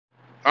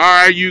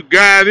Alright, you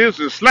guys, this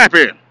is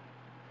Slappy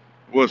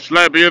with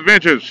Slappy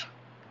Adventures.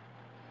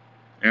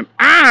 And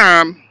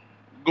I'm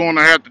going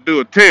to have to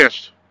do a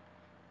test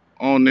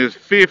on this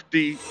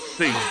 50C.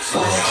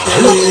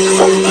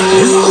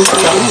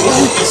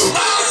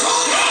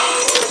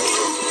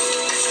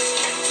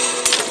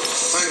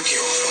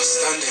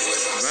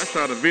 I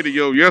shot a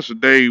video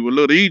yesterday with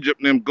Little Egypt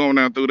and them going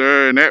down through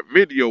there, and that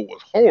video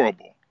was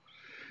horrible.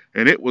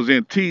 And it was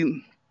in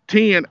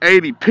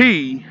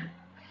 1080p,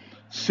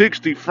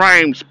 60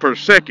 frames per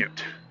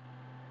second.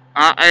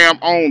 I am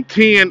on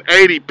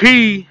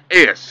 1080p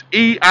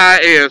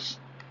EIS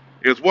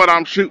is what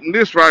I'm shooting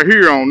this right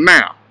here on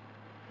now.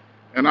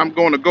 And I'm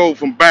going to go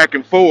from back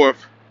and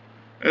forth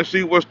and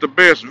see what's the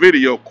best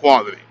video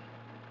quality.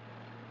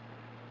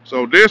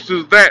 So this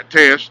is that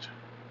test.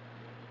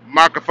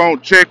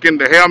 Microphone check in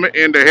the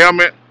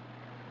helmet.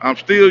 I'm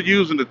still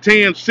using the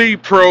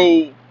 10C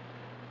Pro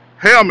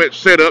helmet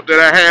setup that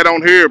I had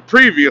on here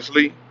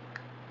previously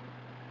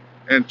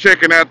and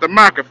checking out the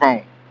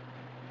microphone.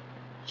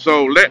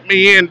 So let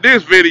me end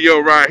this video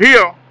right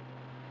here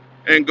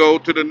and go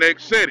to the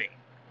next setting.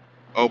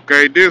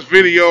 Okay, this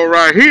video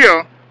right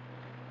here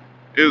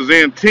is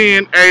in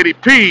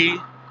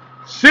 1080p,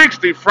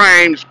 60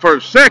 frames per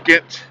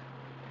second,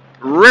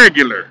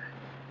 regular.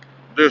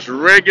 Just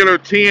regular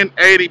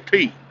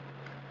 1080p.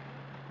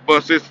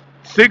 But it's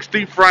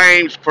 60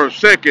 frames per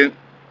second,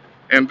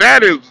 and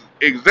that is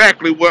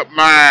exactly what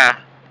my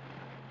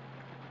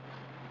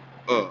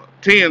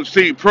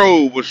 10C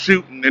Pro was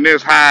shooting in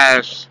its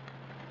highest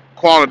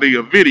quality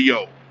of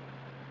video.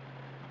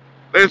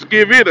 Let's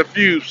give it a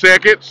few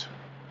seconds,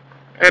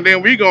 and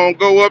then we gonna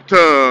go up to,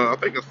 I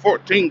think it's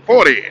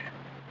 1440,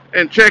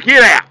 and check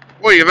it out.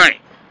 What do you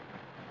think?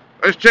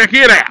 Let's check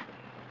it out.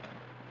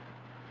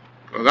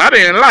 Cause I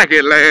didn't like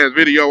it last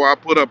video I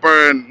put up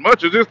there, and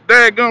much as this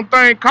daggum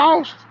thing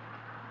cost,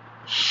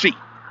 shit.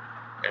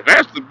 If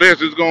that's the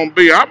best it's gonna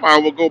be, I might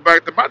well go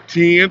back to my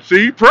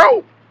 10C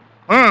Pro.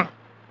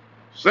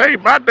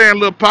 Save my damn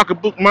little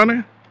pocketbook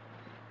money.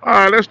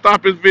 Alright, let's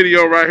stop this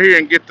video right here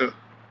and get to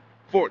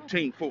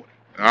 1440.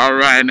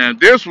 Alright, now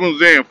this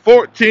one's in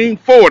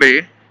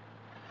 1440,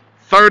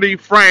 30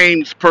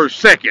 frames per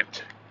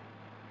second.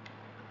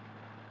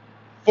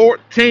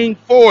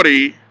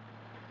 1440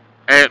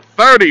 at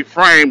 30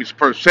 frames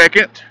per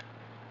second.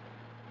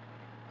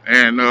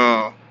 And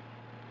I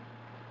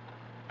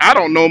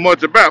don't know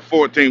much about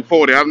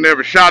 1440. I've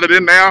never shot it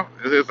in there.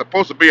 It's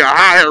supposed to be a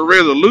higher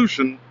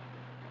resolution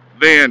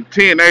than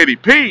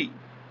 1080p,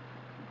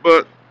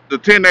 but the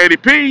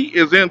 1080p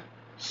is in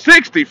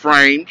 60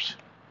 frames,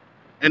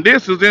 and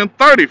this is in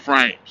 30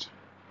 frames.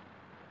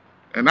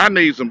 And I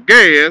need some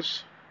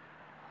gas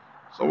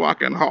so I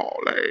can haul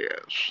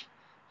ass.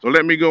 So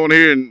let me go in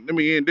here and let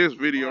me end this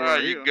video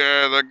right here.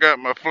 Guys, I got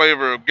my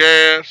flavor of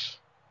gas.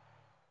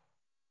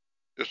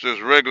 It's just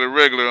regular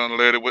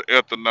unleaded with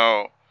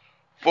ethanol.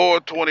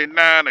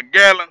 $4.29 a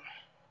gallon.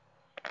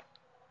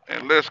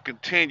 And let's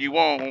continue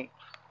on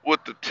with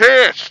the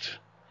test.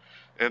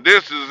 And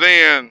this is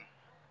in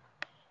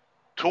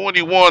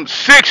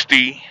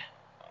 2160,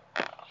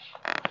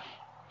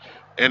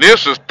 and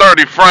this is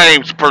 30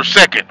 frames per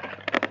second.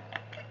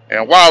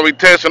 And while we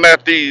testing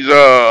out these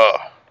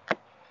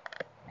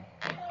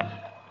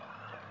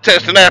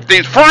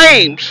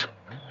frames,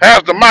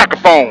 how's the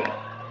microphone?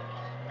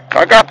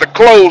 I got the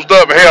closed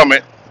up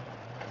helmet.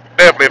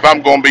 Definitely if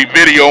I'm gonna be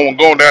videoing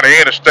going down the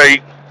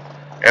interstate,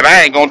 and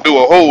I ain't gonna do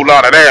a whole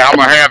lot of that, I'm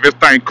gonna have this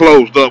thing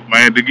closed up,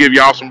 man, to give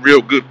y'all some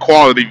real good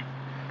quality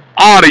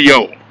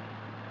audio.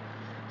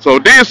 So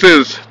this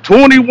is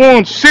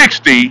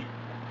 2160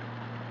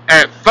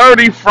 at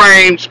 30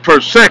 frames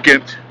per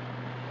second,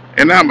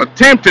 and I'm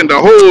attempting to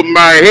hold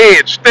my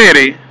head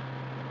steady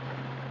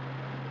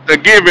to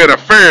give it a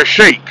fair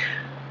shake.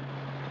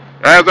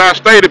 As I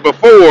stated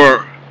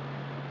before,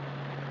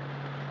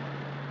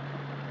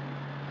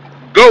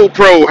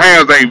 GoPro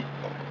has a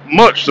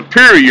much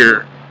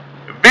superior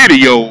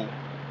video.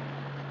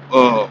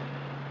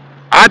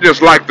 I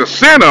just like the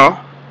Sena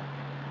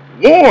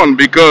one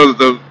because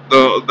the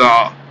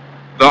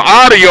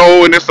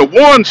audio, and it's a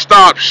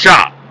one-stop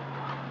shop.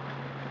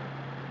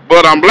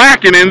 But I'm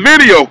lacking in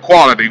video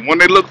quality.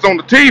 When it looks on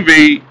the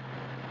TV,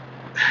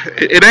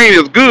 it ain't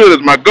as good as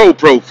my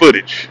GoPro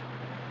footage.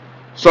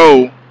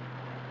 So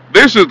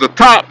this is the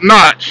top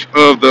notch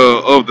of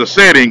the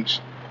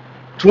settings.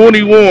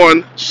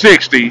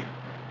 2160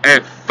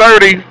 at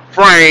 30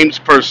 frames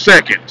per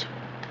second.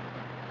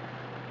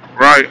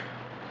 Right?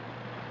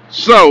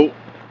 So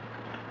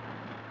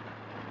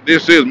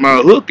this is my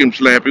hook and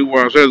slappy,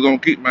 where I said it's gonna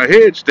keep my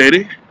head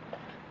steady.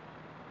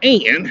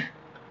 And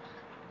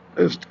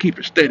let's keep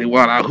it steady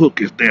while I hook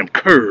this damn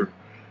curve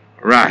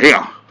right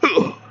here.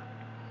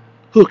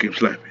 Hook and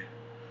slappy.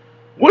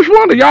 Which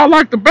one do y'all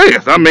like the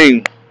best? I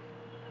mean,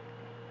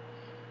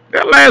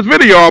 that last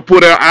video I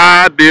put out,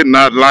 I did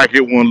not like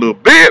it one little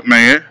bit,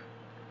 man.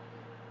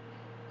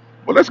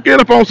 But let's get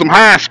up on some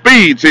high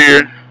speeds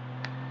here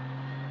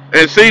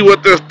and see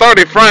what this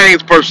 30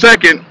 frames per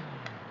second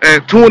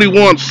at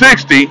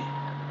 2160.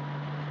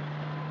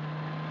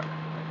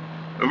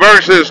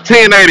 versus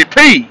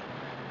 1080p.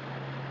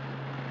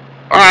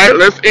 Alright,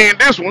 let's end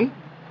this one.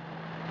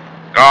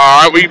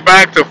 Alright, we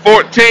back to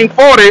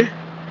 1440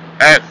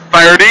 at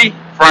 30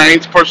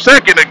 frames per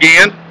second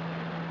again.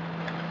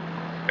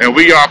 And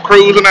we are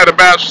cruising at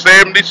about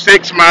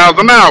 76 miles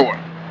an hour.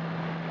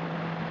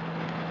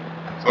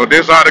 So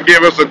this ought to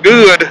give us a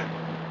good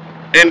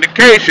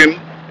indication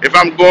if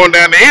I'm going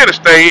down the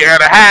interstate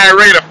at a high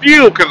rate of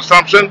fuel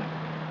consumption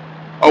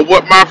of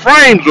what my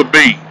frames would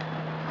be.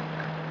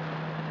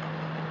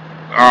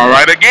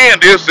 Alright, again,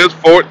 this is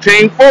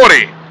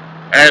 1440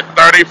 at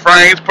 30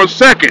 frames per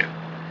second.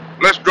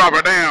 Let's drop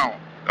it down.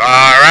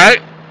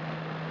 Alright,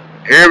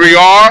 here we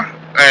are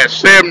at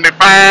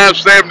 75,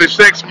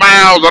 76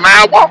 miles an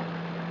hour.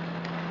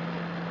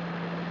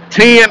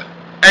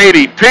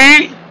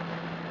 1080p.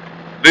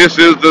 This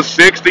is the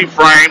 60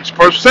 frames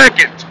per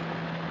second.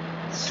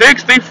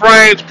 60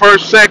 frames per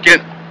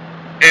second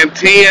in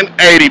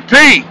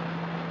 1080p.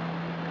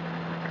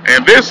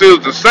 And this is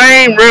the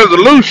same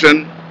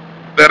resolution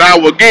that I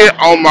would get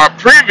on my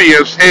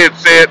previous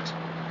headset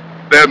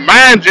that,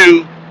 mind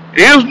you,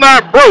 is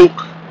not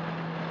broke,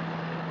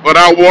 but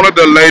I wanted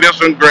the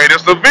latest and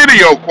greatest of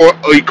video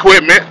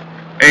equipment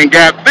and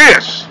got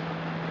this.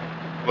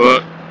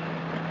 But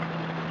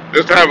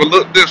let's have a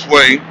look this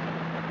way,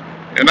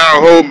 and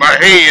I'll hold my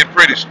head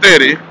pretty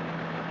steady,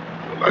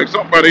 like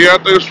somebody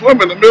out there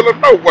swimming in the middle of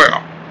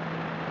nowhere.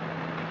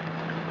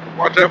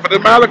 Watch out for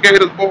them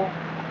alligators, boy.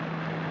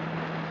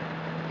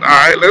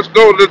 Alright, let's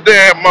go to the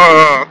damn,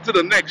 to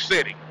the next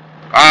setting.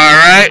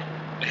 Alright,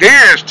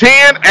 here's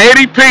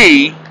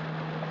 1080p,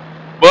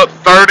 but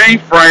 30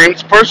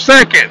 frames per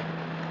second.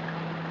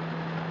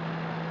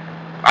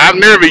 I've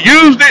never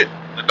used it.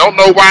 I don't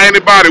know why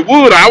anybody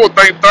would. I would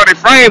think 30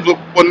 frames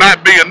would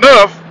not be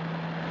enough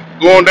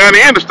going down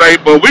the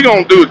interstate, but we're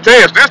going to do a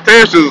test. This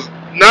test is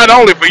not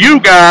only for you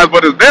guys,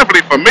 but it's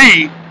definitely for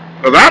me,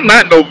 because I'm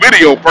not no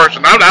video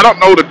person. I don't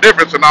know the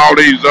difference in all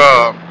these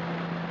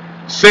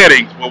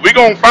settings, but we're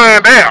going to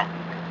find out.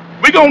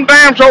 We're going to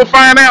damn sure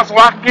find out so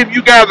I can give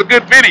you guys a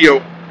good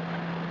video.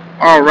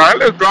 Alright,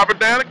 let's drop it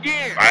down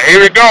again. Right, here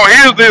we go.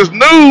 Here's this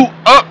new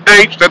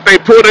updates that they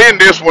put in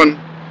this one.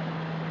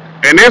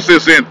 And this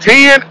is in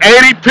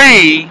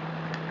 1080p,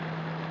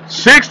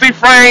 60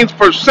 frames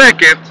per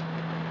second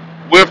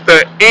with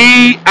the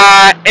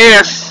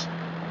EIS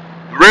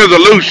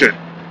resolution.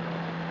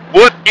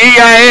 What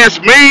EIS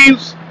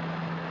means,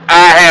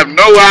 I have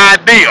no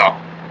idea.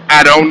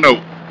 I don't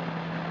know.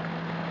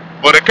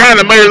 But it kind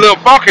of made it a little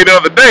funky the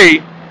other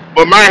day,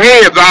 but my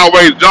head's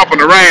always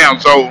jumping around,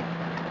 so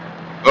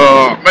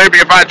maybe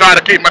if I try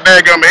to keep my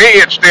daggum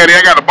head steady,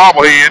 I got a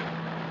bobblehead,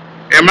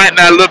 it might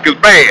not look as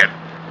bad.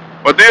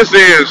 But this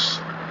is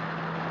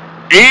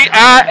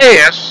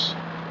EIS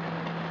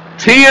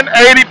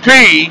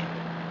 1080p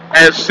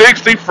at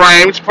 60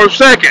 frames per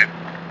second.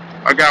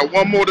 I got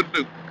one more to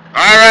do.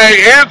 Alright,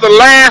 here's the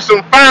last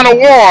and final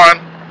one.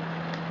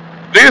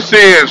 This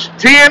is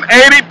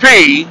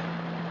 1080p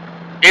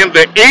in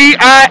the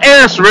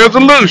EIS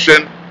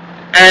resolution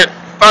at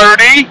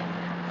 30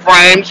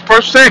 frames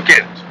per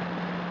second.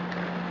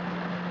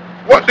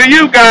 What do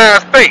you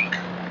guys think?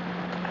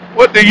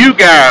 What do you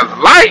guys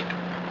like?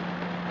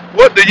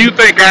 What do you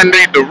think I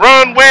need to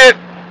run with?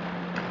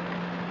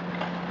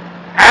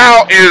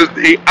 How is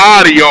the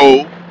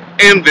audio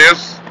in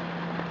this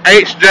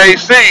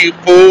HJC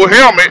full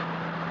helmet,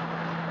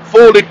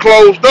 fully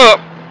closed up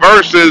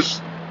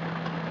versus,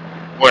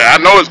 well, I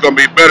know it's going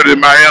to be better than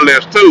my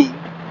LS2,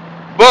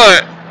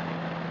 but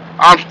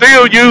I'm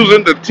still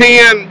using the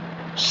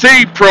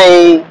 10C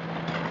Pro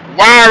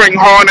wiring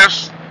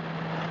harness.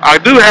 I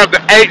do have the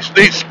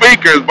HD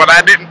speakers, but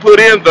I didn't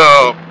put in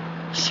the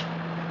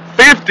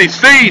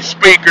 50C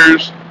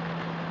speakers,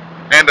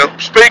 and the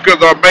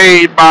speakers are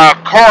made by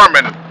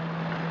Carmen.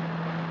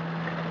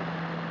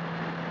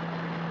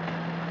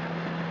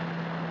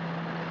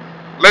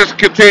 Let's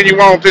continue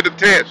on to the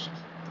test.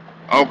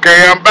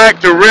 Okay, I'm back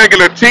to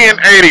regular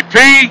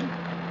 1080p,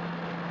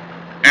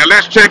 and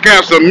let's check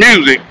out some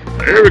music.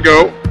 Here we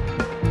go.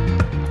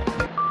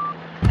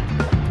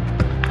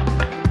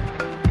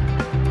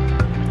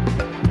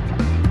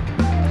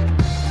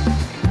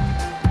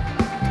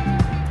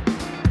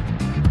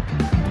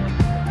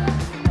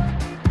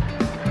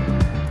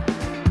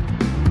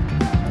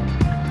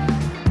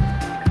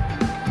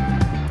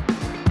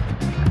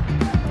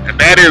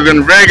 That is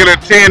in regular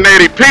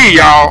 1080p,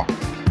 y'all.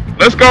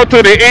 Let's go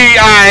to the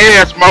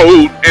EIS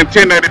mode in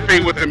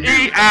 1080p with the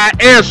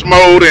EIS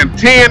mode in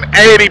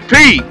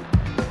 1080p,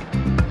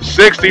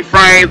 60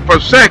 frames per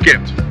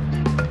second.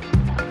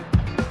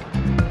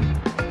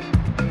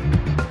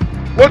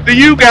 What do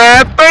you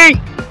guys think?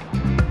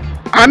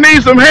 I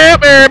need some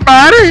help,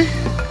 everybody.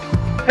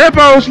 Help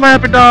old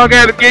lappydog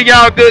out to get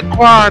y'all good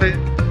quality,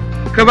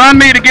 because I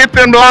need to get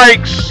them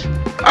likes.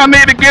 I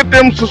need to get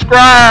them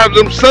subscribes,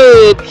 them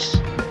subs.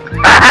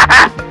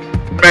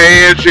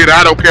 Man, shit,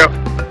 I don't care.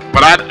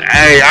 But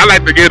I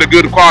like to get a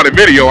good quality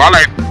video. I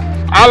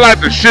like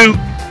to shoot.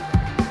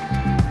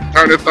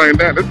 Turn this thing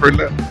down. That's pretty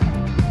loud.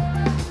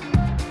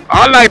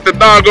 I like to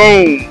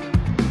doggone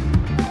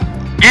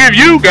give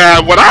you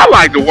guys what I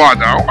like to watch.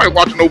 I don't like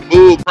watching no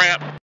bull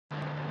crap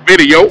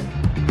video.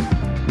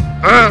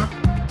 Huh?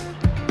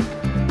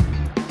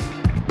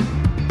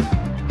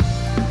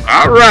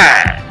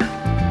 Alright.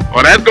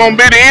 Well, that's gonna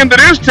be the end of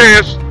this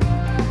test.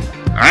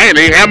 I ain't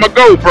even have my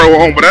GoPro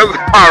on, but that's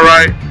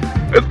alright.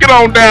 Let's get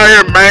on down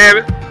here,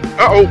 man.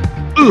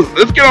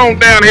 Let's get on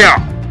down here.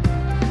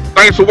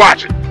 Thanks for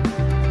watching.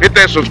 Hit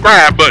that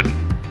subscribe button.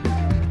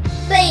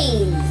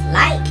 Please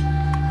like,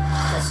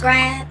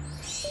 subscribe,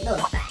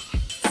 notify.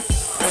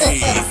 Hey,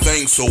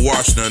 thanks for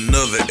watching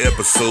another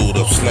episode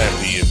of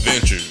Slappy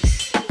Adventures.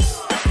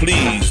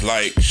 Please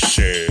like,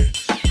 share,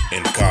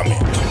 and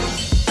comment.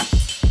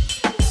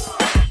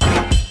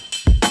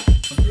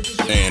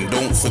 And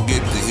don't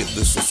forget to hit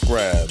the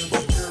subscribe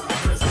button.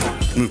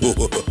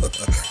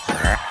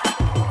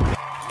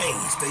 Hey,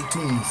 stay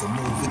tuned for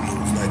more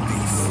videos like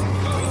these.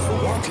 Thanks for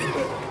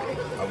watching.